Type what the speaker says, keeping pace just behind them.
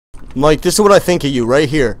Mike, this is what I think of you right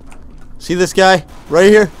here. See this guy right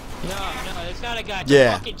here? No, it's not a guy. It's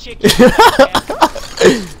Yeah. a fucking chicken.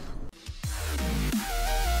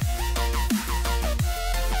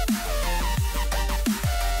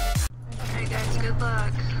 Alright guys, good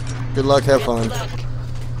luck. Good luck, have fun.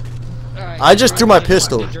 Right, I just threw my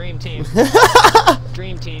pistol. Dream team.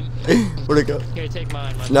 Dream team. Where'd it go? Here, take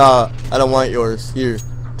mine. Nah, I don't want yours. Here,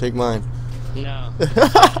 take mine. No.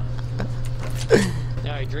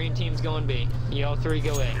 Alright, dream team's going B. Y'all three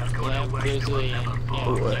go A. Left, Grizzly, and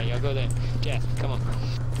yeah, y'all go there. Jeff, come on.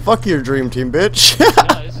 Fuck your dream team, bitch.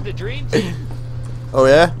 No, this is the dream team. Oh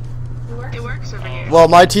yeah? It works over here. Well,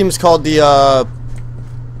 my team's called the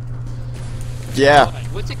yeah.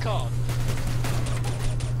 What's it called?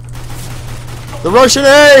 The Russian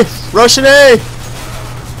A! Russian A!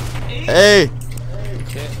 Hey!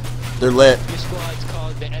 Okay. They're lit. Your squad's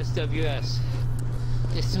called the SWS.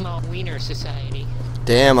 The Small Wiener Society.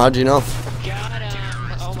 Damn, how'd you know? Got him.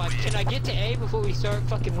 Oh my, can I get to A before we start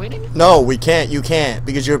fucking winning? No, we can't. You can't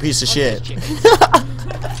because you're a piece of Fuck shit. this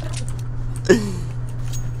chicken.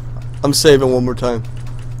 I'm saving one more time.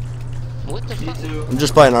 What the fuck? I'm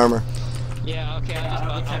just buying armor. Yeah, okay,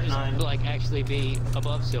 I'll just like actually be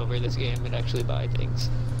above silver this game and actually buy things.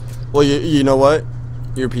 Well, you know what?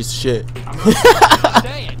 You're a piece of shit.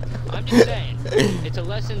 I'm just saying. It's a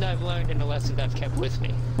lesson I've learned and a lesson I've kept with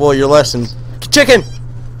me. Well, your lesson. Chicken!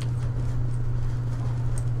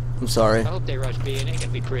 I'm sorry. I hope they rush B. It ain't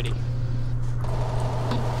gonna be pretty.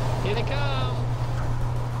 Here they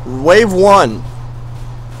come! Wave 1.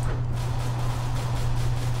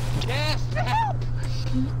 Jasp, help!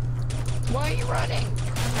 Why are you running?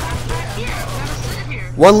 Here, gotta sit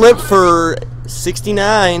here. One lip for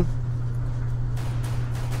 69.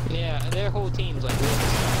 Yeah, their whole team's like,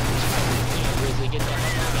 Grizzly, get that.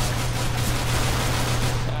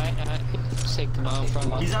 Alright, take the bomb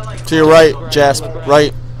from us. To your right, Jasp.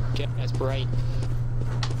 Right. Jasp, right.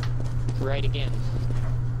 Right again.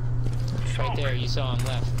 Right there, you saw him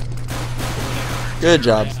left. Good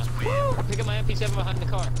job. Yeah. Woo! Pick up my MP7 behind the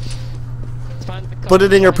car. Find the car. Put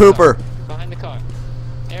it in your pooper. Behind the car.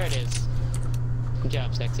 There it is. Good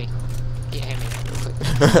job, sexy. Yeah, hand me that real quick.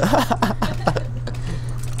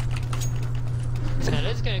 So now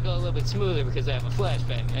this is gonna go a little bit smoother because I have a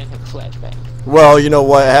flashbang. I didn't have a flashbang. Well, you know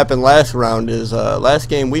what happened last round is, last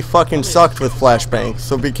game we fucking sucked with flashbangs,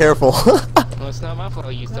 so be careful. Well, it's not my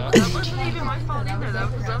fault you suck. That wasn't even my fault either though,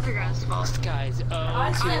 because other guys' fault. This guy's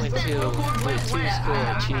 0-2-2 with 2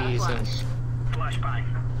 score cheese and...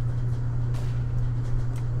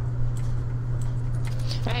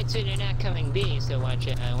 Alright, so they're not coming B, so watch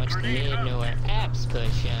the mid or apps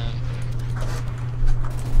push.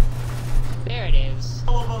 There it is.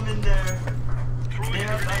 All of them in there. They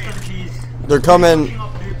have SMGs. They're coming.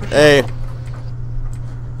 Hey.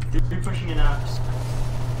 They're pushing in apps.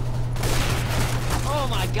 Oh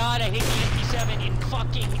my god, I hit the MP7 in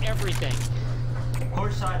fucking everything.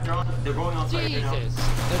 Horse side, they're going on site right now. Jesus.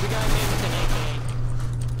 There's a guy made with an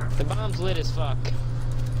AK. The bomb's lit as fuck.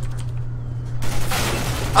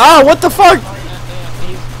 Ah, what the fuck?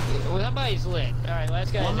 Well, somebody's lit. Alright,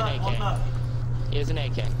 last guy has an AK. He has an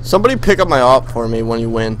AK. Somebody pick up my op for me when you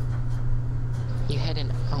win. You had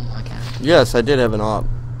an... Oh my god. Yes, I did have an op.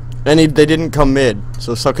 And they didn't come mid,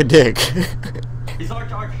 so suck a dick. He's arch.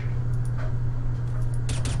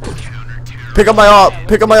 Pick up my op.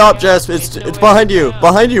 Pick up my op, Jasp. It's behind you.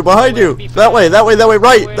 Behind you. Behind you. That way. That way. That way.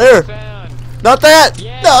 Right there. Not that.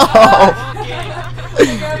 No.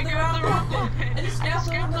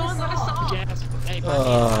 Hey,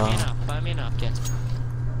 buy me enough, Jasp.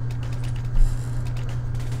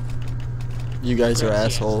 You guys are Oh,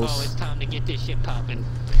 assholes. it's time to get this shit popping.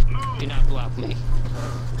 Do not block me.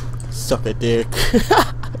 Suck a dick.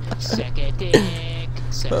 Suck a dick.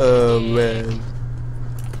 Suck Oh a dick.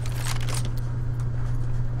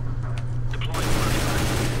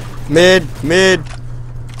 man. Mid.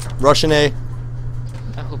 Russian A.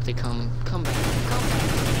 I hope they come back,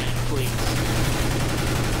 please.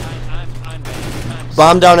 I'm bad.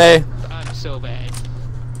 Bomb down A. I'm so bad.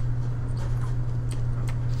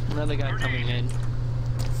 Another guy coming in.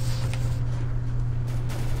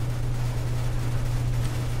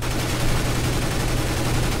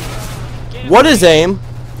 What is aim?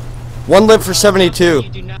 One lip for 72. You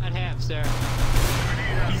do not have, sir.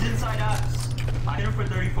 He's inside apps. I hit him for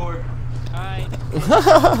 34. Alright.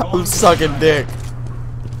 I'm sucking dick.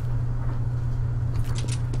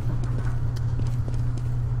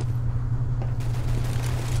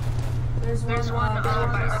 There's one by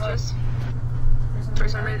office. For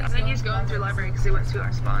some reason, I think he's going through library because he went to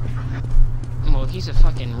our spot. Well, he's a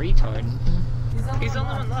fucking retard. He's the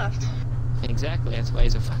only one left. Exactly, that's why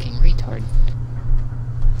he's a fucking retard.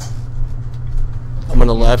 I'm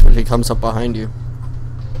gonna laugh if he comes up behind you.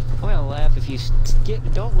 I'm gonna laugh if you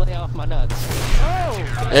don't lay off my nuts. Oh!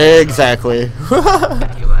 Exactly.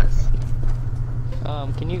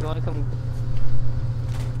 Can you wanna come?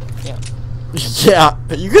 Yeah. Yeah,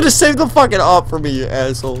 you could have saved the fucking op for me, you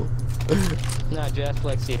asshole. Nah, Jasp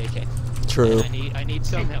likes CDK. True. And I need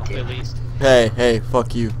some help at least. Hey,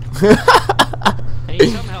 fuck you. I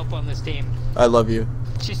need some help on this team. I love you.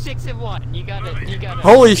 She's 6-1. You gotta.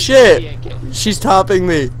 Holy shit! CDK. She's topping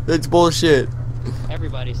me. That's bullshit.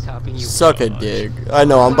 Everybody's topping you. Suck a dig. I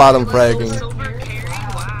know, I'm bottom fragging. Silver carry?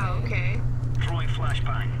 Wow, okay. Throwing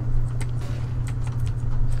flashbang.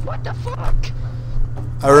 What the fuck?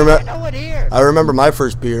 I remember. No one here. I remember my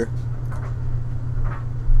first beer.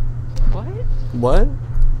 What? What?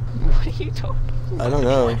 What are you talking? I don't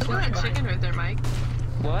know. You got a chicken right there, Mike.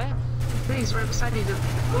 What? Please, right beside you.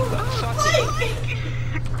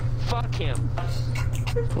 Fuck him.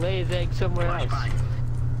 Fuck him. Lay his egg somewhere else.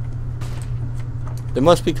 They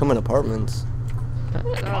must be coming apartments. I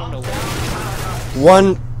don't know.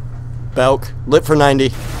 One Belk, lit for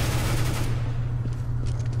 90.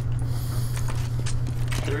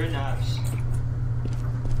 They're in apps.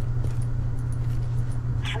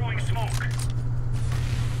 Throwing smoke.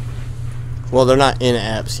 Well, they're not in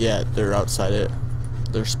apps yet. They're outside it.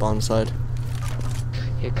 Their spawn side.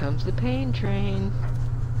 Here comes the pain train.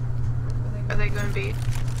 Are they going to be?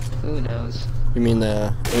 Who knows? You mean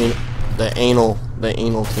the anal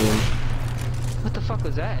team? What the fuck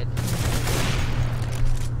was that?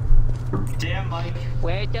 Damn, Mike.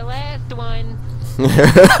 Where's the last one?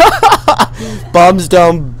 Bombs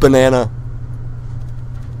down banana.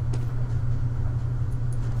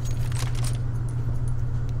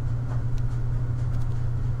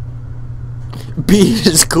 B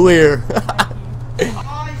is clear. It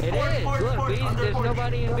is. Look, B, there's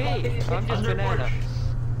nobody in B. I'm just banana.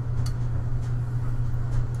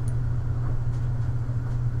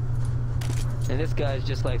 And this guy's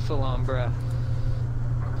just like full on, bruh.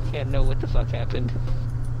 Can't know what the fuck happened.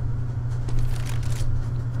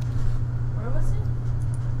 Where was it?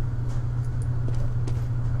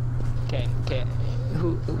 Okay.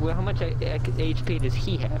 Well, how much HP does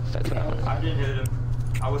he have? That's what I want. I didn't hit him.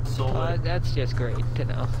 I was solo. That's just great to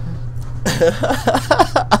know.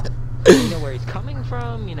 You know where he's coming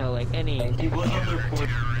from, you know, like any... He was on their foot.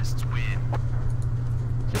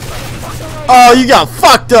 Oh, you got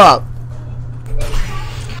fucked up.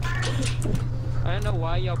 I don't know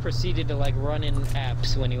why y'all proceeded to like run in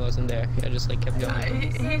apps when he wasn't there. I just like kept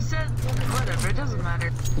going. He said, whatever, it doesn't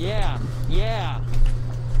matter. Yeah. Yeah.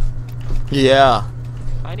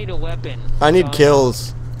 I need a weapon. I need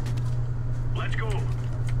kills. Let's go.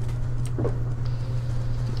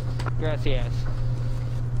 Gracias.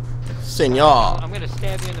 Senor. I'm gonna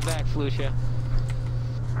stab you in the back, Flucia.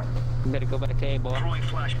 You better go back to A, boy. Throwing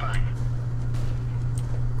flashbang.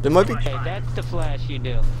 There might be. Okay, that's the flash you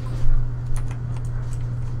do.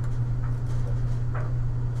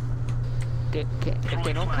 If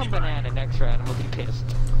they don't come banana next round, I'm gonna be pissed.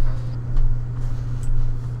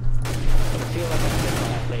 I feel like I'm getting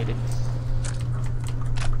violated.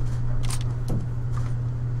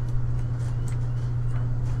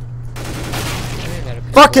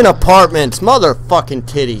 Fucking apartments, motherfucking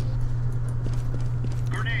titty.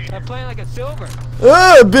 I'm playing like a silver.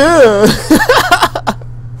 Beer.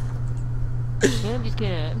 I'm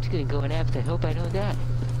just gonna go in after. Hope I don't die.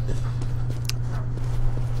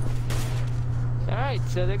 Alright,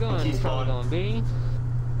 so they're going, probably going B.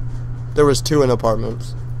 There was 2 in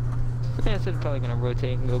apartments. Yeah, so they're probably gonna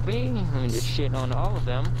rotate and go B. I'm just shitting on all of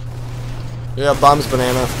them. Yeah, bombs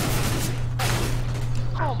banana.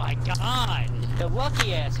 Oh my god! The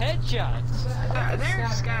lucky ass headshots! They're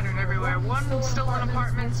scattered everywhere. One's still in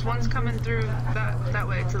apartments, one's coming through that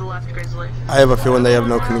way to the left, Grizzly. I have a feeling they have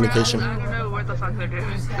no communication. I don't know what the fuck they're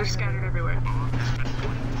doing. They're scattered everywhere.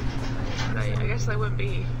 I guess they wouldn't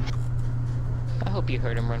be. I hope you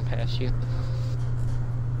heard him run past you.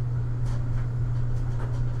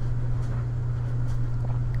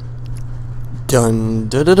 Dun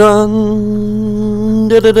dun dun dun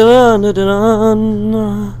dun dun dun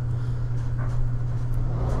dun.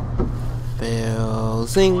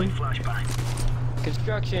 Failsing.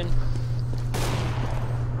 Construction.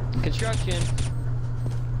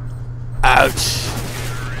 Ouch.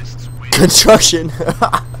 Construction.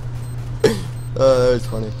 That was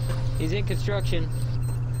funny. He's in construction.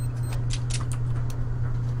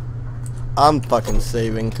 I'm fucking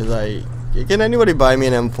saving because can anybody buy me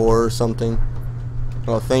an M4 or something?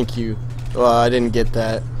 Oh, thank you. Well, I didn't get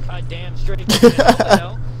that. God damn straight.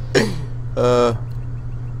 No.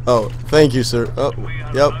 Oh, thank you, sir. Oh,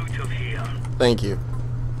 yep. Thank you.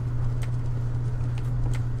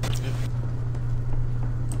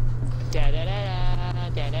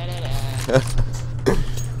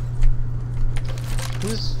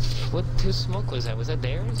 Whose smoke was that? Was that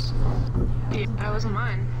theirs? Yeah, that wasn't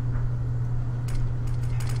mine.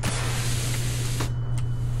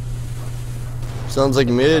 Sounds like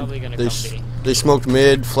mid. Probably gonna come B. They smoked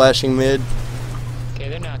mid, flashing mid. Okay,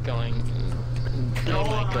 they're not going. They No,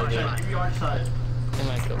 might go B. give me our side. They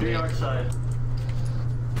might go Give B. me our side.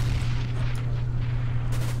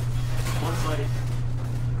 One side.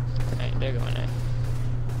 Alright, they're going A.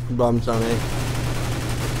 Bombs on A.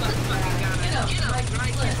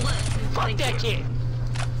 Fuck that kid!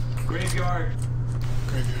 Graveyard.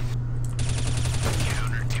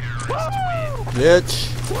 Bitch.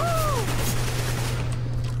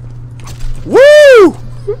 Woo!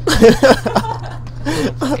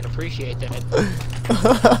 I fucking appreciate that.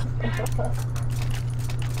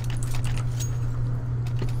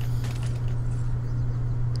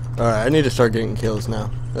 Alright, I need to start getting kills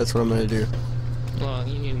now. That's what I'm gonna do. Well,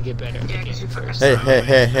 you need to get better. Yeah, 'cause you first. Hey, hey,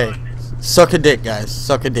 hey, hey. Suck a dick, guys.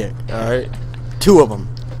 Suck a dick. Alright? 2 of them.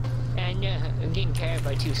 And I'm getting carried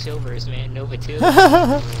by 2 silvers, man. Nova 2.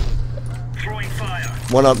 Throwing fire.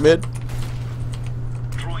 1 up mid.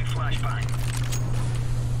 Throwing flashbang.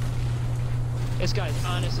 This guy's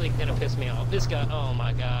honestly gonna piss me off. This guy, oh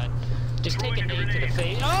my god. Just take a nade to the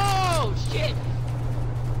face. Oh, shit!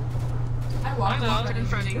 I'm out. Right in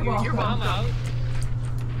front of you. You're I'm welcome. out.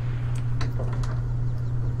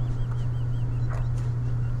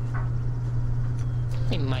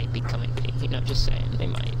 They might be coming B, you know, just saying, they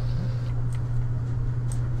might.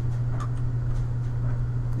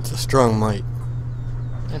 It's a strong might.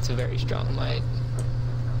 That's a very strong might.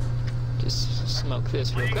 Just smoke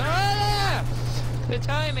this real quick. Ah! The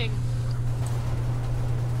timing!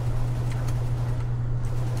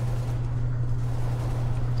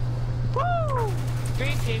 Woo!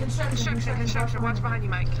 Dream team. Construction. Watch behind you,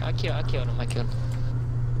 Mike. I killed him.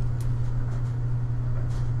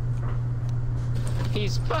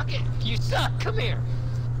 He's fucking. You suck. Come here.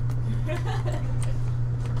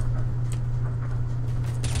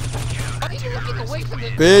 Why are you looking away from the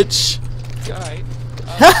Bitch. guy?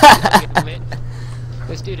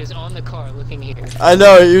 This dude is on the car looking here. I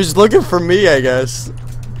know, he was looking for me, I guess.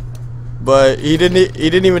 But he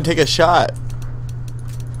didn't even take a shot.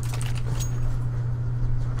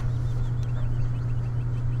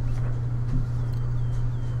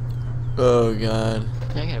 Oh god.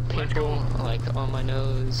 I got a pimple like on my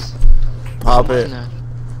nose. Pop it. No,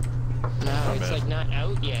 it's like not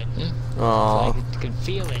out yet. Aw. Like I can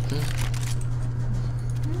feel it.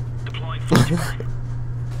 Deploying flashbang.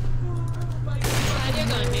 They're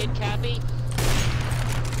going mid, Cappy.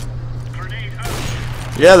 Grenade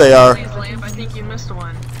out. Yeah, they are. Please, Lamp, I think you missed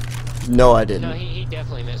one. No, I No, didn't. he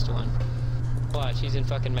definitely missed one. Watch, he's in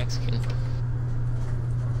fucking Mexican.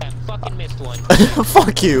 Yeah, fucking missed one.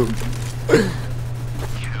 Fuck you.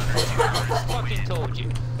 Fucking told you.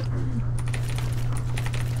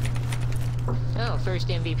 Oh, first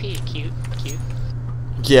MVP. Cute.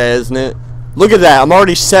 Yeah, isn't it? Look at that. I'm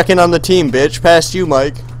already second on the team, bitch. Past you,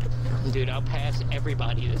 Mike. Dude, I'll pass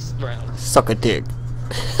everybody this round. Suck a dick.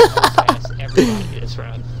 I'll pass everybody this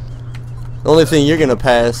round. The only thing you're gonna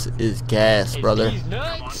pass is gas, brother. He's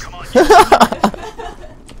nuts. Come on.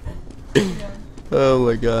 Oh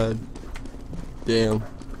my god. Damn.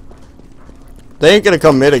 They ain't gonna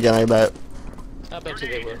come mid again, I bet. I bet you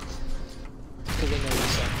they will. Because they know you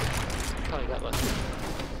suck. Probably got lucky.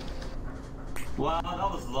 Wow,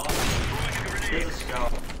 that was long. There's a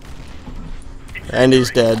scout. And he's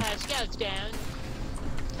dead. Scout's down.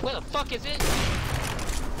 Where the fuck is it?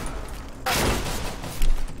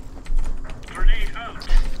 Grenade out.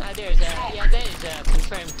 There's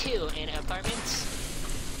confirmed 2 in apartments.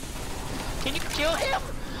 Can you kill him?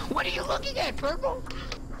 What are you looking at, Purple?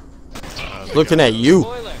 Looking at you.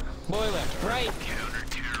 Boiler, right.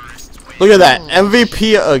 Look at that.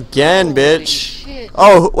 MVP again, Holy bitch. shit.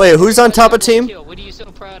 Oh, wait, who's on top of team? Kill. What are you so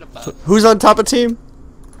proud about? Who's on top of team?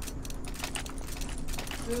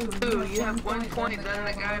 Ooh, you have 1 point than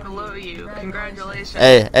the guy below you. Congratulations.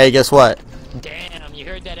 Hey, guess what? Damn, you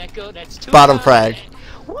heard that echo? That's 2 Bottom times, frag. man.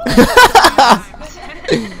 Woo!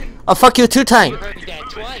 I'll fuck you 2 You times. heard that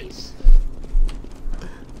twice.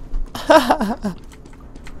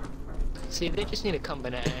 See, they just need to come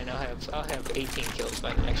banana and I'll have 18 kills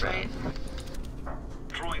by the next Right. round.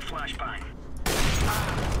 Throwing flashbang.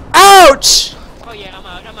 Ouch! Oh yeah, I'm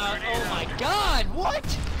out. Oh my god,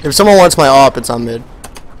 what? If someone wants my op, it's on mid.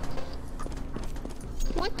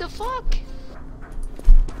 What the fuck?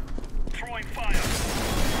 Throwing fire.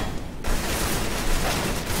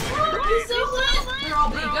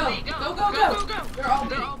 Go.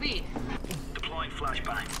 They're all B. Deploying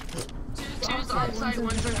flashbang. Two's on site,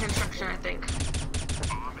 one's in construction, I think.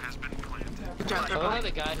 Good job, I love how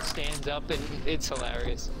the guy stands up and it's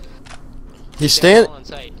hilarious. He They're all on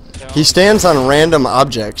site. They're all He stands on random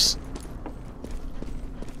objects.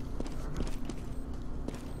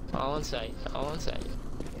 all on site. All on site.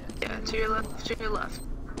 Yeah, to your left.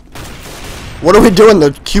 What are we doing?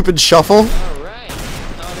 The Cupid shuffle? Alright.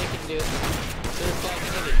 Oh, they can do it. So this guy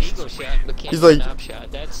can hit an eagle shot, but can't He's hit an like- op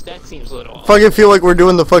shot. That seems a little off. Fucking feel like we're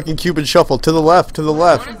doing the fucking Cupid shuffle. To the left, to the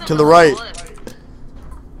left, to the right.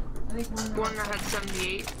 One that had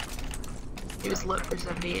 78. He was lit for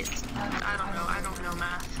 78. I don't know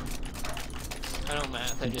math. I don't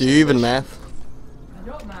math. I just Do you even wish. math? I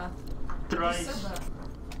don't math. Thrice.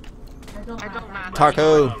 I don't math.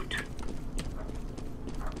 Taco. Out.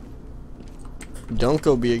 Don't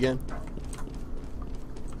go B again.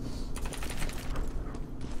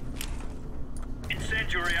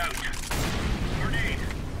 Incendiary out. Grenade.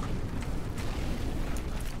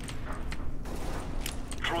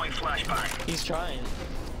 Throwing flashbang. He's trying.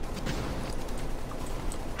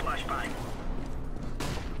 Flashbang.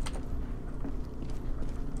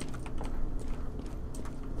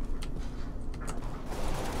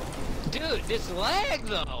 Dude, this lag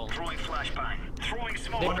though. Throwing flashbang. Throwing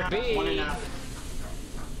smoke. They're B. One and a half.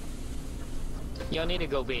 Y'all need to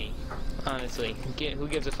go B. Honestly. Who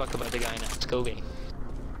gives a fuck about the guy now? Let's go B.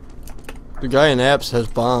 The guy in apps has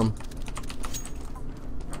bomb.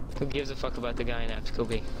 Who gives a fuck about the guy in apps? Go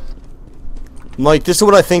B. Mike, this is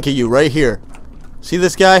what I think of you right here. See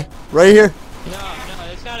this guy? Right here? No,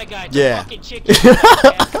 it's not a guy. It's Yeah. a fucking chicken.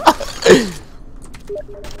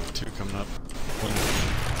 Two coming up.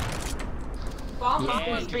 Bomb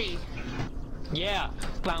Yeah, on three. Yeah,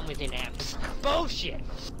 bomb within apps. Bullshit.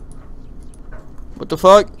 What the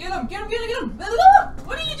fuck? Get him!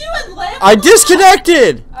 What are you doing, Lamb? I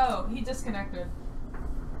disconnected! Oh, he disconnected.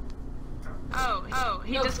 Oh,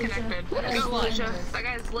 he No, disconnected. Felicia. Go, Felicia. That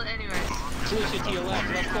guy's lit anyways. Felicia to your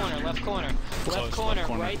left corner, left corner. Left Close, corner, left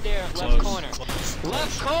corner. right there, Close, left corner. close.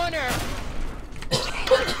 Left corner!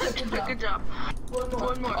 Good job.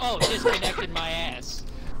 One more. Oh, disconnected my ass.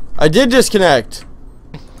 I did disconnect.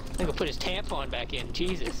 I'm gonna put his tampon back in,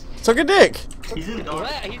 Jesus. Suck a dick. He's in dark.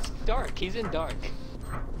 He's dark, he's in dark.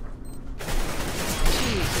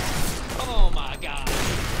 Jesus. Oh my god.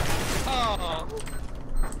 Oh.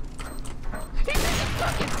 He's in the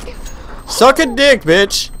fucking... Suck a dick,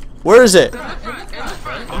 bitch. Where is it? In the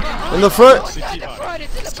front. In the front? It's not in the front,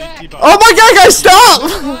 it's in the back. Oh my god, guys, stop!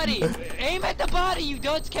 Body. Aim at the body, you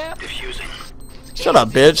dunce cap. Diffusing. Shut up,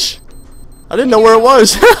 bitch. I didn't know where it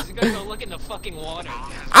was. You gotta go look in the fucking water.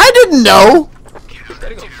 I didn't know. You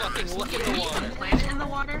gotta go fucking look in the water. Plant it in the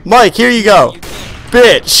water. Mike, here you go. You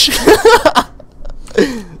can't. Bitch.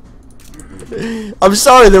 I'm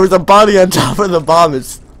sorry, there was a body on top of the bomb.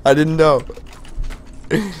 I didn't know.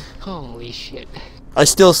 Holy shit. I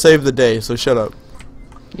still saved the day, so shut up.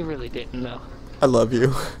 You really didn't know. I love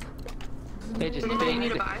you. They just Anything you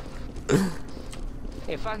need to buy?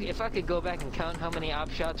 If I could go back and count how many op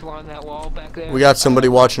shots were on that wall back there. We got somebody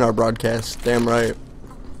watching our broadcast. Damn right.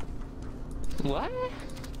 What?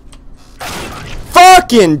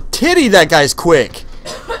 Fucking titty, that guy's quick.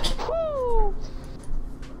 Woo!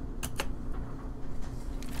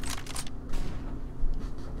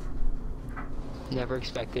 Never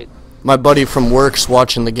expected. My buddy from work's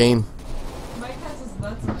watching the game. Mike has his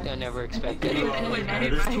nuts in I it. never expected.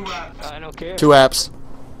 There's two laps. I don't care. 2 apps.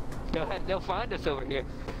 They'll find us over here.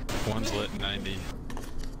 One's lit 90.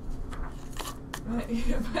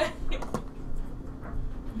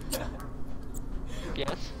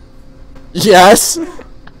 Yes. Yes.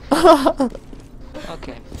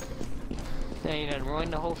 Okay. Now you done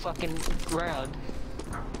ruined the whole fucking ground.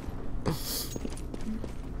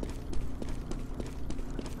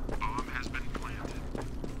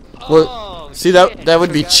 Well, Oh, see, shit, that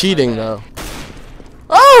would be forgot cheating, about though.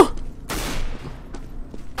 Oh!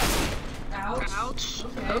 Ouch. Ouch.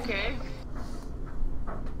 Okay.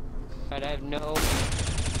 that. I have no.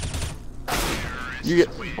 You get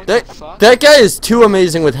What that. the fuck? That guy is too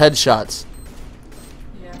amazing with headshots.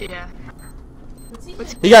 Yeah. Yeah.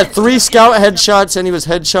 What's he He got 3 scout headshots, and he was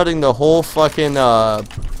headshotting the whole fucking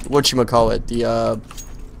whatchamacallit, the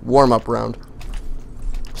warm-up round.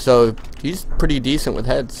 So he's pretty decent with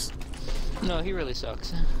heads. No, he really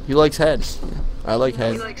sucks. He likes heads. I like He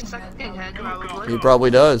heads. likes second head probably. He probably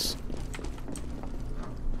does.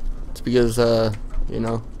 It's because you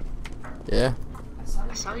know, yeah.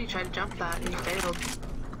 I saw you try to jump that and you failed.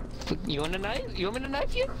 You want a knife? You want me to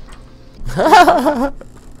knife you?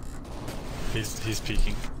 He's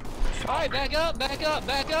peeking. Alright, back up, back up,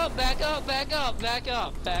 back up, back up, back up, back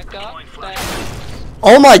up, back up, back up.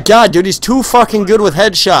 Oh my god, dude, he's too fucking good with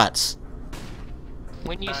headshots.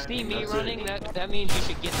 When you see me running, that means you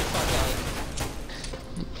should get the fuck out.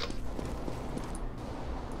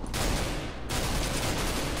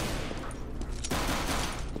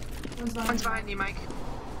 One's behind you, Mike.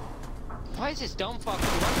 Why is this dumb fucker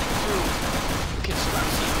running through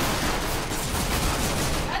construction?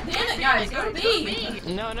 God damn it, guys, go to B!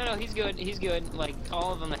 No, he's good, he's good. Like,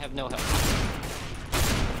 all of them have no health.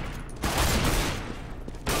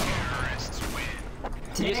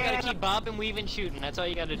 You just gotta keep bobbing, weaving, shooting. That's all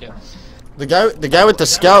you gotta do. The guy with the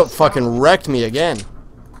scout fucking wrecked me again.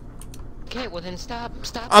 Okay, well then stop.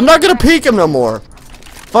 I'm not gonna peek him no more.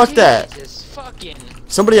 Fuck that. Jesus fucking.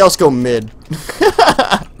 Somebody else go mid.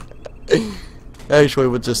 Actually,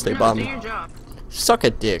 we'll just stay Do bombing. your job. Suck a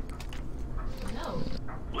dick. No.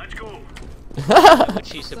 Let's go. What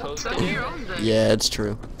she's supposed to So your do. own thing. Yeah, it's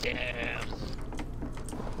true. Damn.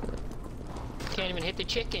 Can't even hit the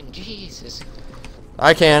chicken. Jesus.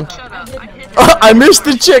 I can. Shut up. I hit Oh, I missed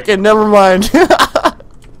the chicken. Never mind.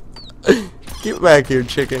 Get back here,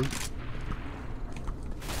 chicken.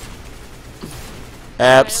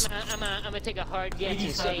 Apps. I'm gonna take a hard guess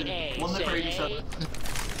and say 87. A. One left for Say 87. A.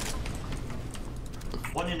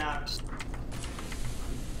 One in apps.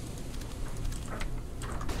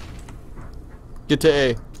 Get to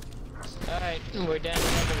A. Alright, we're down to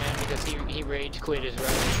another man because he rage quit his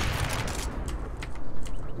run.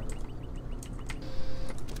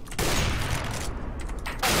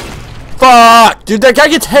 Fuck! Dude, that guy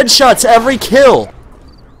gets headshots every kill.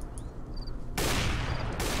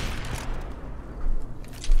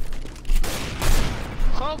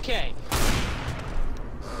 Okay.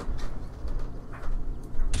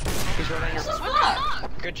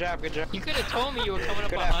 Good job, good job. You could have told me you were coming up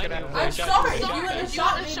Good behind after me. that. when I I'm shot sorry, you. if you wouldn't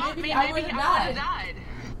have shot me, maybe I would have died.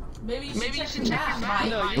 Maybe you should check your map, Mike.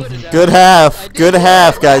 No, you would have died. Good half. Good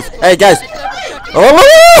half, guys. Hey, guys.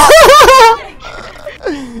 Oh!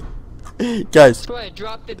 Guys, That's why I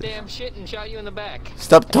dropped the damn shit and shot you in the back.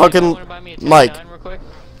 stop Hey, talking. you wanna buy me a Tech Mike. 9 real quick?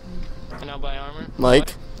 And I'll buy armor.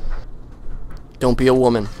 Mike. Don't be a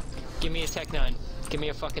woman. Give me a Tech 9. Give me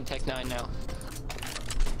a fucking Tech 9 now.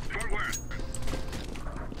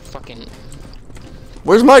 Fucking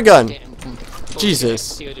Where's my gun? damn. Jesus.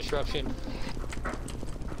 Steel disruption.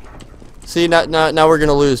 See, now we're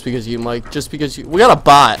gonna lose because you, Mike. Just because you. We got a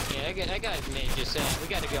bot. Yeah, I got admit, just saying. We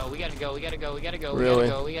gotta go, we gotta go, we gotta go, we gotta go, Really? we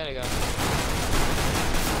gotta go, we gotta go.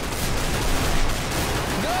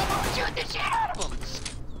 Go! Shoot the shit out of them!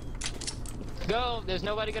 Go! There's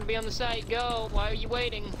nobody gonna be on the site. Go! Why are you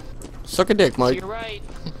waiting? Suck a dick, To Mike. your right.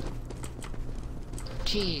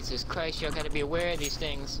 Jesus Christ, y'all gotta be aware of these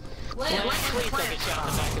things. Please don't get shot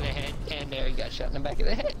in the back of the head. And there, you got shot in the back of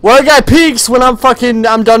the head. Well, a guy peeks when I'm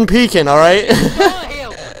done peeking, alright?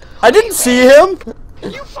 I didn't see him!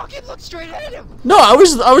 You fucking look straight at him! No, I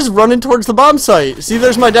was running towards the bomb site. See,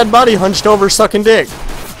 there's my dead body hunched over sucking dick.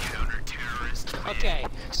 Okay,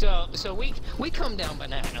 so we come down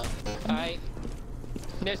banana, alright?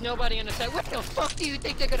 There's nobody on the side. What the fuck do you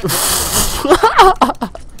think they're gonna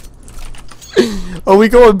Are we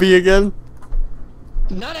going B again?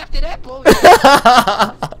 Not after that bullshit.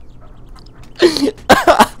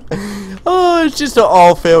 Oh, it's just an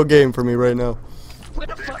all-fail game for me right now. Where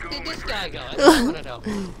the fuck did this guy go? I don't wanna know.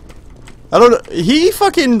 I don't know. He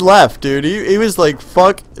fucking left, dude. He was like,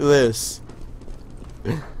 fuck this.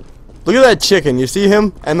 Look at that chicken. You see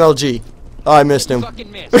him? MLG. Oh, I missed him.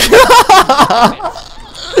 Fucking missed.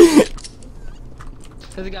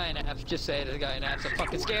 There's a guy in apps. Just say it. There's a guy in apps. I'm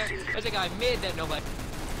fucking scared. There's a guy mid that nobody.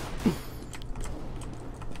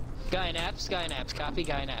 Guy in apps. Guy in apps. Copy.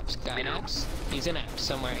 Guy in apps. Guy in apps. He's in apps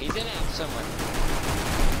somewhere. He's in apps somewhere.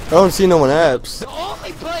 I don't see no one apps. The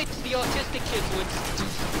only place the autistic kids would.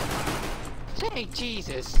 Hey,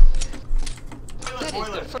 Jesus. That is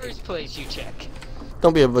the first place you check.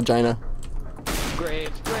 Don't be a vagina.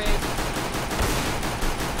 Grave.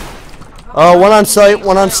 Oh, one on site.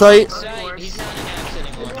 One on site. Site. He's not in apps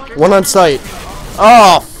anymore. One on site.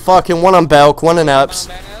 Oh, fucking one on Belk. One in apps.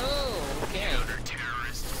 Oh, okay.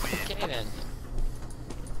 Okay then.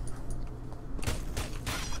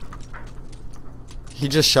 He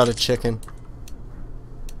just shot a chicken.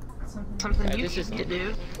 Something you This is can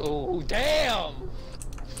do. Oh, damn!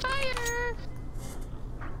 Fire!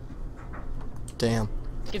 Damn.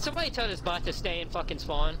 Can somebody tell this bot to stay and fucking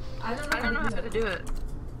spawn? I don't I don't know how to do it.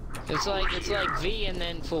 It's like V and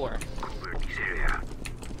then 4.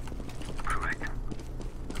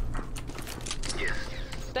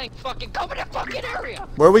 Thank fucking come in the fucking area!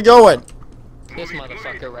 Where are we going? This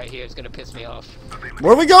motherfucker right here is gonna piss me off.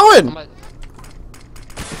 Where are we going?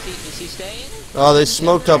 Is he staying? Oh, they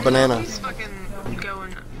smoked up banana. He's fucking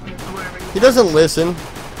going wherever He doesn't listen.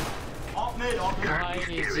 Why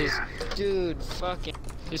is this dude fucking...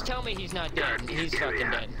 Just tell me he's not dead. He's fucking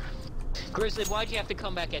dead. Grizzly, why'd you have to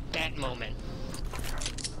come back at that moment?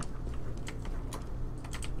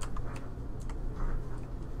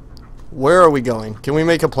 Where are we going? Can we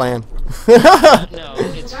make a plan? No,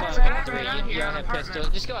 it's fucking 3. You all have pistol.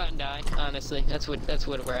 Just go out and die. Honestly, that's what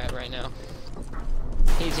we're at right now.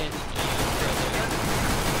 He's in.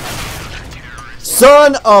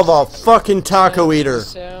 Son of a fucking taco eater.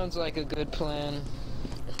 Sounds like a good plan.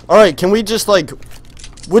 Alright, can we just like...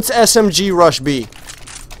 What's SMG Rush B?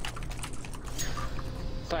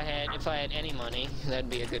 If I had any money, that'd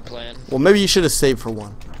be a good plan. Well, maybe you should have saved for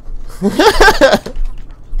one.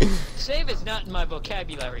 Save is not in my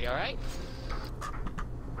vocabulary, alright?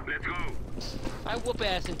 Let's go. I whoop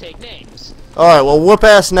ass and take names. Alright, well, whoop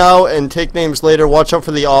ass now and take names later. Watch out for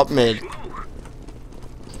the op mid.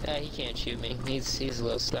 He can't shoot me. He's a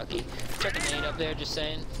little stucky. Check a nade up there, just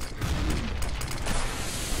saying.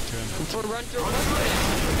 Run through.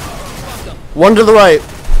 Fuck them. One to the right.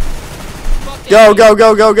 Fuck Go, them. go,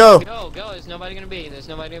 go, go, go. Go. There's nobody gonna be. There's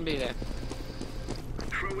nobody gonna be there.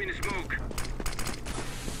 Throw in the smoke.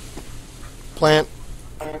 Plant.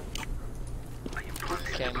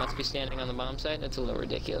 Okay, I must be standing on the bomb site. That's a little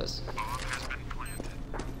ridiculous.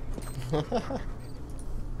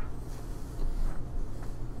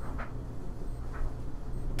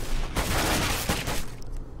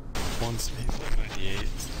 One's 98.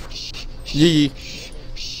 Yee.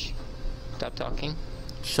 Stop talking.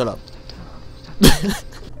 Shut up.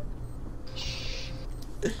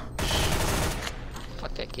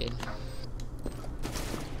 Fuck that kid.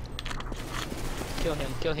 Kill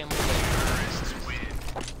him.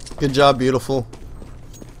 Good job, beautiful.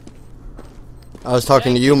 I was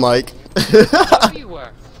talking to you, Mike. Who you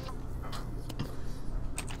were?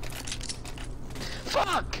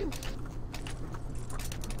 Fuck!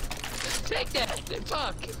 Take that!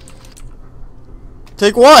 Fuck!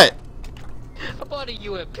 Take what? I bought a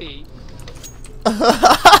UMP. Let's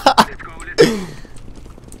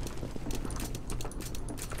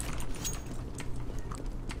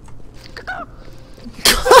go.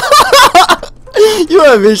 You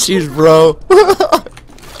have issues, bro.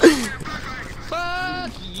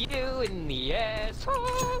 Fuck you in the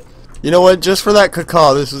asshole! You know what? Just for that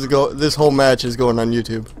caca, this whole match is going on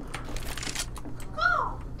YouTube.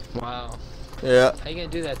 Wow. Yeah, How you gonna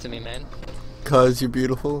do that to me, man? cause you're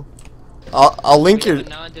beautiful. I'll link We have your a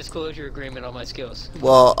non-disclosure agreement on my skills.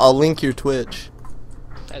 I'll link your Twitch.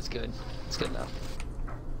 That's good. It's good enough.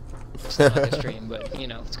 It's not like a stream, but you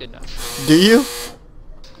know, it's good enough. Do you?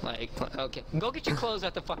 Like, okay, go get your clothes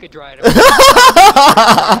out the fucking dryer.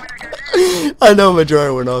 I know my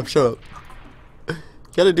dryer went off. Shut up.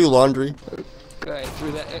 Gotta do laundry. Alright,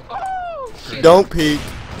 through that. Oh! Shit. Don't peek.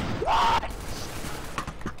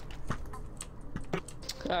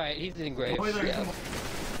 Alright, he's in grave. Yeah.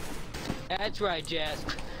 That's right, Jasp.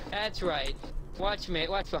 That's right. Watch me.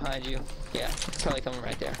 Watch behind you. Yeah, probably coming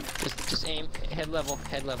right there. Just aim. Head level.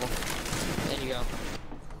 Head level. There you go.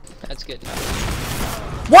 That's good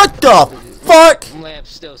enough. What the fuck? Lamp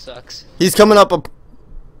still sucks. He's coming up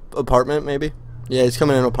apartment, maybe? Yeah, he's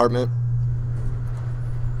coming in apartment.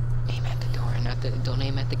 Aim at the door, not the. Don't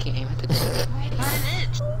aim at the aim at the door.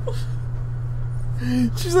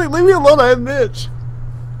 She's like, leave me alone, I have an itch.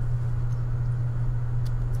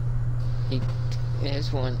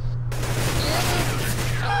 There's one.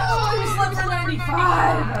 Oh, he slept for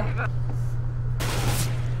 95.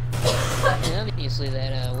 And obviously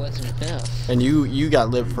that wasn't enough. And you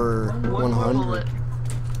got lit for 100.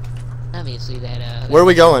 Obviously that Where are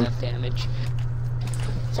we going? enough damage.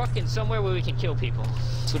 Fucking somewhere where we can kill people.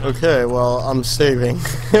 Okay, well, I'm saving.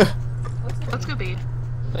 Let's go B.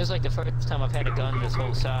 It's like the first time I've had a gun this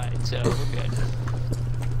whole side, so we're good.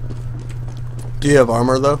 Do you have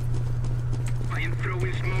armor, though? I am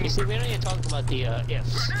throwing smoke. You see, we don't even talk about the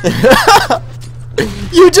ifs.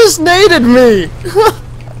 You just naded me!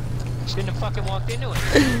 Shouldn't have fucking walked into it.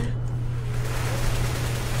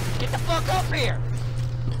 Get the fuck up here!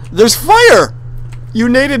 There's fire! You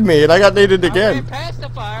naded me, and I got naded I ran again. past the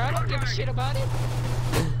fire. I don't give a shit about it.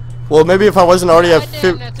 Well, maybe if I wasn't already at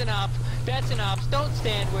Goddamn, that's an op. That's an ops. Don't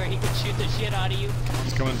stand where he can shoot the shit out of you.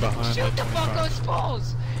 He's coming behind. Shoot the fuck on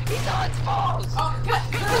spawns! He's on spawns!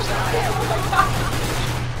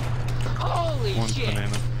 Oh, Holy One's shit!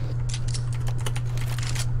 banana.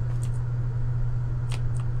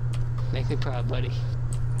 Make me proud, buddy.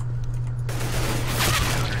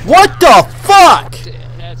 What the fuck?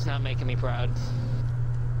 That's not making me proud.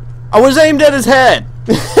 I was aimed at his head.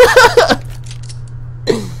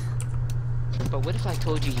 But what if I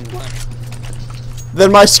told you you weren't?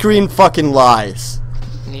 Then my screen fucking lies.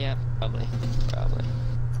 Yeah, probably.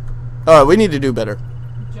 Alright, we need to do better.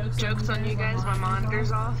 Joke's on you guys, my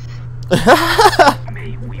monitor's off.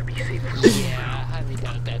 May we be safe. Yeah, I highly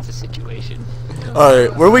doubt that's a situation.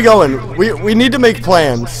 Alright, where are we going? We need to make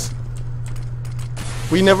plans.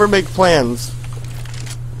 We never make plans.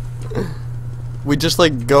 We just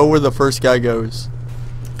like go where the first guy goes.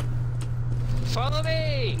 Follow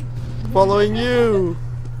me! Following you.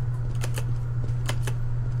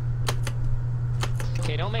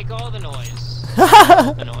 Okay, don't make all the noise.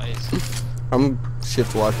 The noise. I'm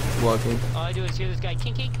shift walking. All I do is hear this guy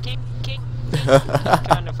kink, kink, kink, kink.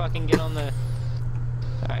 Trying to fucking get on the...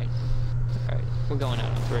 Alright. Alright. We're going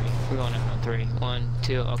out on 3. We're going out on 3. 1,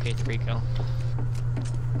 2, okay, 3, go.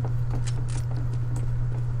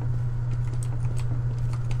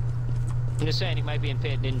 I'm just saying, he might be in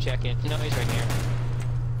pit, didn't check it. No, he's right here.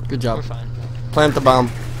 Good job. We're fine. Plant the bomb.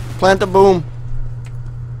 Plant the boom.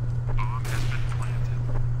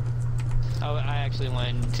 Oh, I actually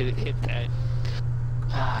wanted to hit that.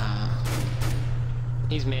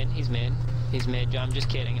 He's mid, he's mid. He's mid. I'm just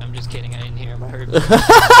kidding, I didn't hear him, I heard him.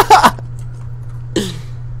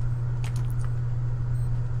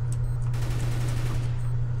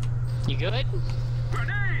 You good?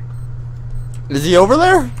 Is he over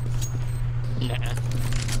there? Nah.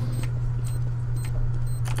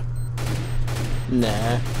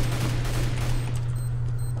 Nah.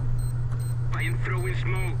 I am throwing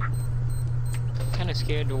smoke. I'm kinda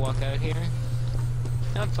scared to walk out here.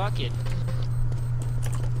 No, fuck it.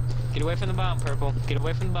 Get away from the bomb, purple. Get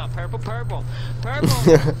away from the bomb. Purple, purple. Purple,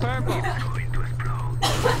 purple. It's going to explode.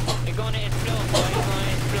 They're gonna explode, boy.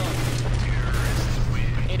 It's gonna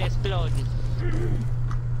explode. It exploded.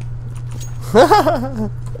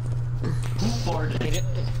 Who farted?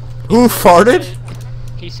 Who farted?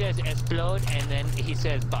 He says explode and then he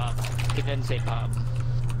says Bob. He doesn't say Bob.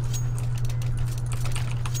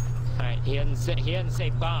 Alright, he doesn't say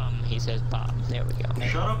bomb, he says Bob. There we go.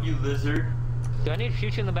 Shut up, you lizard. Do I need to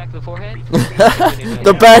shoot you in the back of the forehead?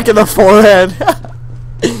 The back of the forehead.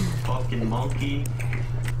 Fucking monkey.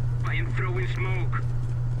 I am throwing smoke.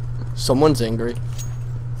 Someone's angry.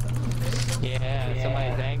 Yeah,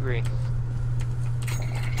 somebody's angry.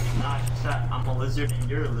 Nah, it's that I'm a lizard and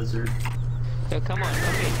you're a lizard. So come on,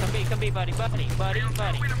 come be, buddy, come be.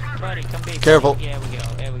 Careful. Yeah,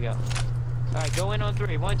 there we go. Alright, go in on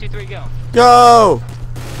 3. 1, 2, 3, go. Go!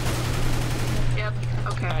 Yep,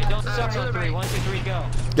 okay. Alright, don't suck on 3. 1, 2, 3, go.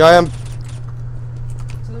 Guy, I'm.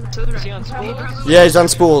 To the Is he on spools? Yeah, he's on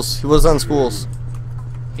spools. He was on spools.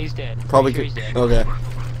 He's dead. Probably Pretty could. sure he's dead. Okay.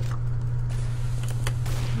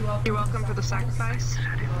 You're welcome for the sacrifice.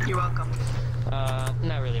 You're welcome.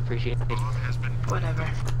 Not really appreciated. Whatever.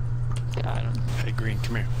 Yeah, I don't. Hey, Green,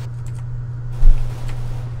 come here.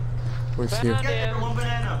 Where's Found here? him. One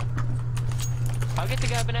banana. I'll get the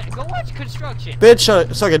guy banana. Go watch construction.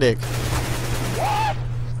 Bitch, suck a dick.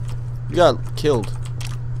 You got killed.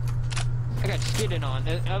 I got skidded on.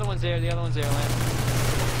 The other one's there. Lance.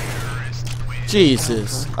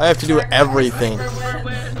 Jesus. I have to do everything.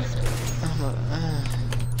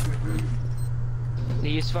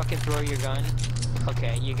 You just fucking throw your gun.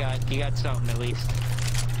 Okay, you got something at least.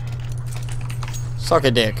 Suck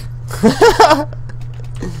a dick.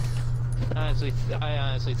 I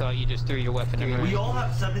honestly thought you just threw your weapon around. We all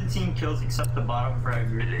have 17 kills except the bottom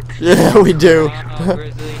fragger. Yeah, we do. Wow,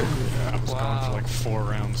 Grizzly. Yeah, I was gone for like 4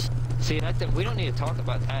 rounds. See, we don't need to talk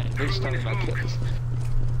about that. We're just talking about kills.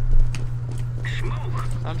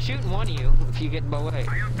 I'm shooting one of you if you get in my way.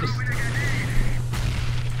 Just...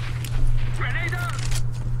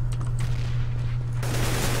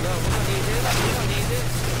 No, we don't need this.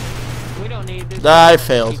 We don't need this. I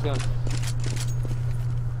failed. Keep going.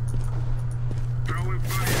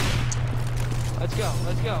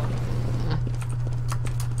 Let's go.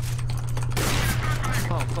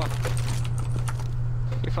 Oh, fuck.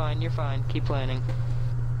 You're fine. Keep planning.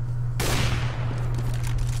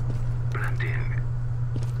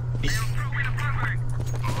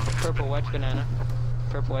 Purple, watch banana.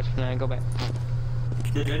 Go back.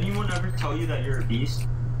 Did anyone ever tell you that you're a beast?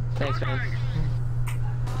 Thanks, man.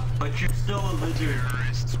 But you're still a lizard.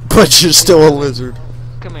 But you're still a lizard.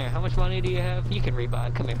 Come here. How much money do you have? You can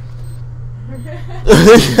rebuy. Come here.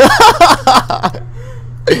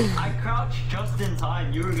 I crouched just in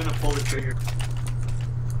time. You were gonna pull the trigger.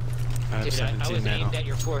 I have Dude, I 17 was now. aimed at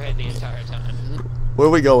your forehead the entire time. Where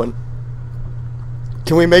are we going?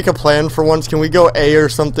 can we make a plan for once? Can we go A or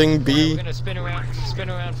something? B? We're gonna spin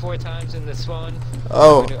around 4 times in this one.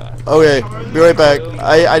 Oh, okay. Be right back.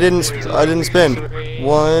 I didn't spin.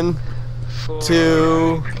 1,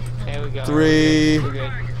 2, There we go. 3, We're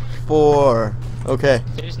good. 4. Okay.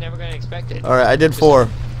 They're just never gonna expect it. All right. I did 4.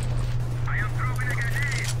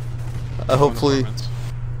 Hopefully.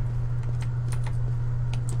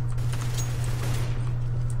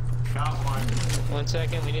 Got one. 1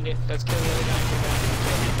 second. We need to. Let's kill the other guy.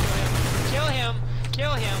 Kill him.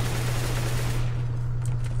 Kill him.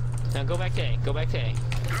 Now go back to A. Go back to A.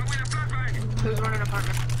 Who's running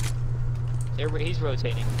apartment? He's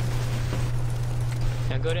rotating.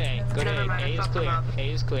 Now go to A. Go to Never A. mind, I A is fucked him clear. up. A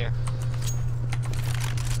is clear.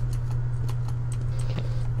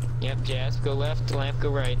 Yep, Jasp, go left, Lamp, go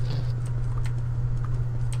right.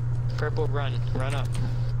 Purple, run up.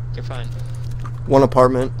 You're fine. One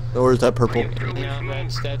apartment, or is that purple? No,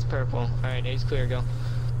 that's purple. Alright, A's clear, go.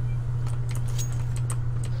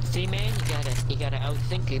 See, man, you gotta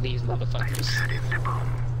outthink these motherfuckers.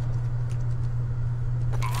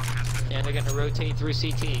 Yeah, they're gonna rotate through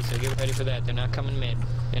CT, so get ready for that. They're not coming mid.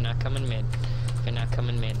 They're not coming mid. They're not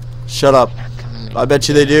coming mid. Shut up. They're not coming mid. I bet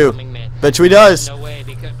you they They're not do. coming mid. Bet you he does. No way,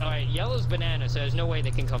 because alright, yellow's banana, so there's no way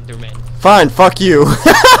they can come through mid. Fine, fuck you.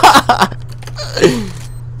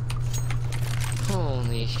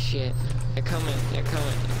 Holy shit. They're coming, they're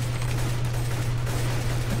coming.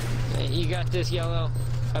 You got this, yellow.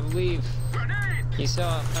 I believe. You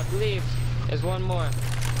saw him. I believe. There's one more. I don't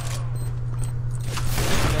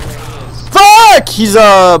know where he is. Fuck! He's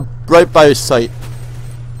right by his sight.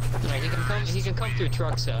 Right, he can come through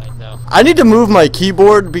truck side though. I need to move my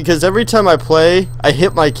keyboard because every time I play, I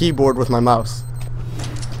hit my keyboard with my mouse.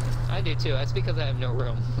 I do too. That's because I have no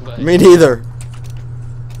room. But Me neither.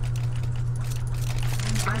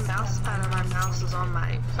 My mouse pad on my mouse is on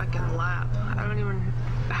my fucking lap. I don't even.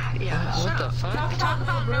 Yeah. what Shut the up. fuck? Talk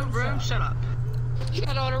about no room. Shut up. You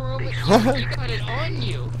got all the room. You got it on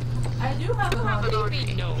you. I do have a have it hobby. on What do you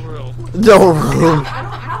mean no room? No room. I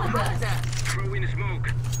don't have a desk. Throw in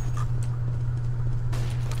smoke.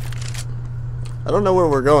 I don't know where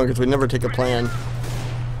we're going because we never take a plan.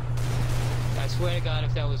 I swear to God,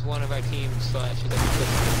 if that was one of our team slashes,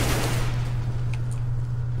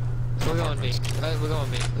 we're going B. We're going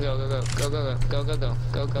B. Go, go, go, go, go, go, go, go,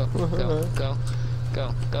 go, go, go, go, go,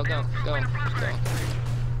 go, go, go, go.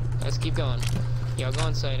 Let's keep going. Y'all go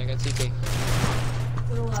on site. I got CT. To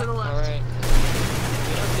the left. All right.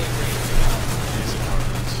 Get up there, Green. He's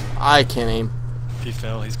apartments. I can't aim. He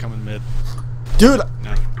fell. He's coming mid. Dude,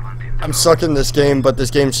 No. I'm sucking this game, but this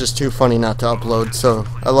game's just too funny not to upload, so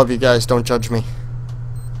I love you guys. Don't judge me.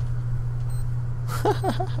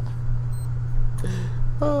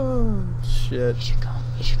 Oh, shit.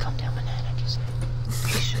 You should come down, banana. Just.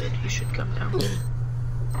 You should come down.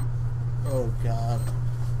 Oh, God.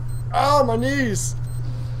 Oh, my knees!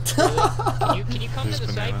 Can you come There's to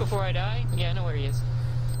the site banana. before I die? Yeah, I know where he is.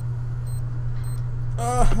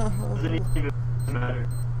 Doesn't even matter.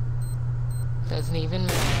 Doesn't even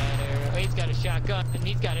matter. Oh, he's got a shotgun. And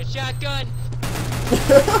he's got a shotgun!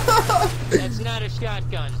 That's not a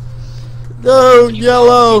shotgun. No, Can you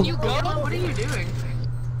yellow! Can you go? What are you doing?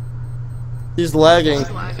 He's lagging.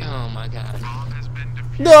 Oh my god.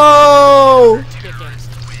 No! Kick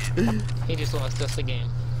him. He just lost us the game.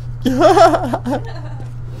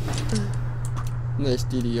 Nice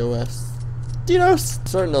DDoS. DDoS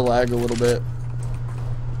starting to lag a little bit.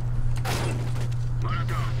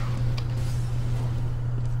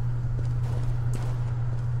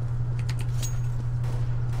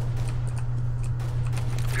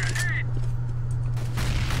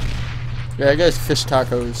 Yeah, I guess fish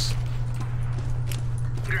tacos.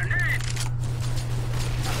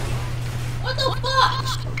 What the fuck?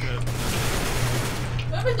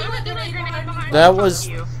 Whoever threw that grenade behind me.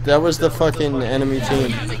 That was the fucking enemy team.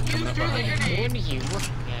 You threw the grenade. What are you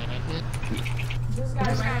looking This This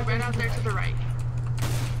guy guy right out there to the right.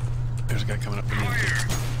 There's a guy coming up beneath you.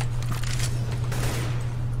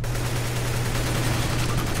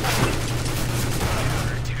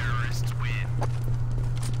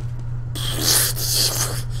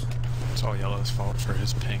 It's all Yellow's fault for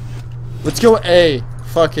his ping. Let's go A.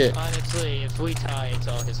 Fuck it. Honestly, if we tie, it's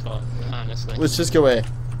all his fault. Honestly. Let's just go A.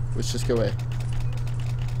 Let's just go A.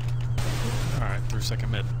 Alright, through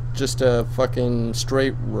second mid. Just a fucking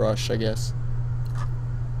straight rush, I guess.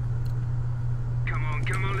 Come on,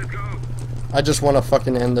 let's go. I just want to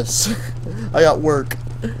fucking end this. I got work.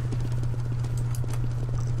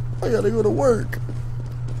 I gotta go to work.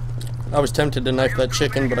 I was tempted to knife that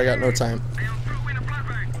chicken, but I got no time. I am throwing a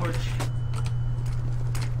flashbang. Push.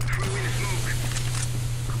 Throw in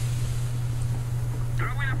smoke.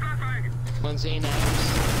 One's in the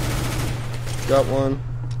house. Got one.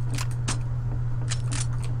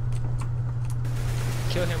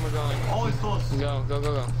 Kill him, we're going. Oh, it's close. Go, go,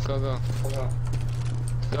 go, go, go, go.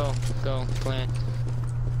 Go, go, plant.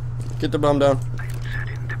 Get the bomb down.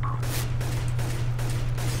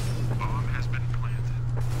 Bomb has been planted.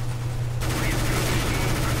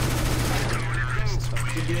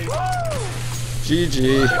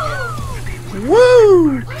 GG.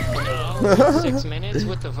 Woo! No, 6 minutes?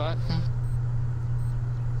 What the fuck?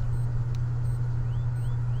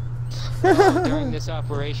 During this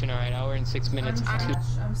operation, alright, hour and 6 minutes.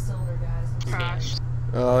 I'm silver, guys. Crash.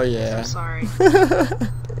 Oh yeah. I'm sorry.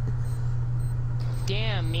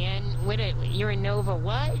 Damn, man. You're a Nova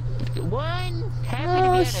what? One? Happy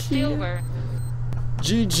to be at a silver.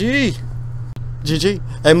 GG. GG.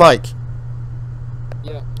 Hey Mike,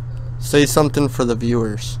 Yeah. say something for the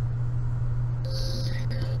viewers.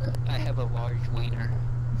 I have a large wiener.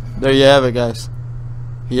 There you have it, guys.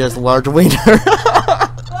 He has a large wiener.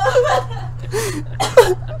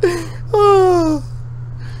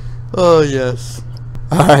 Oh yes.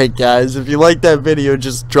 Alright guys, if you liked that video,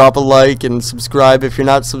 just drop a like and subscribe if you're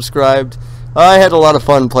not subscribed. I had a lot of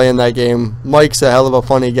fun playing that game. Mike's a hell of a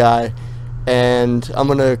funny guy, and I'm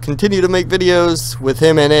gonna continue to make videos with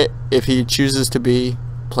him in it if he chooses to be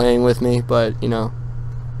playing with me, but you know,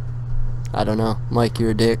 I don't know. Mike,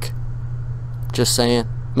 you're a dick. Just saying.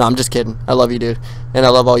 No, I'm just kidding. I love you, dude, and I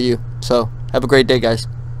love all you. So have a great day, guys.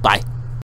 Bye.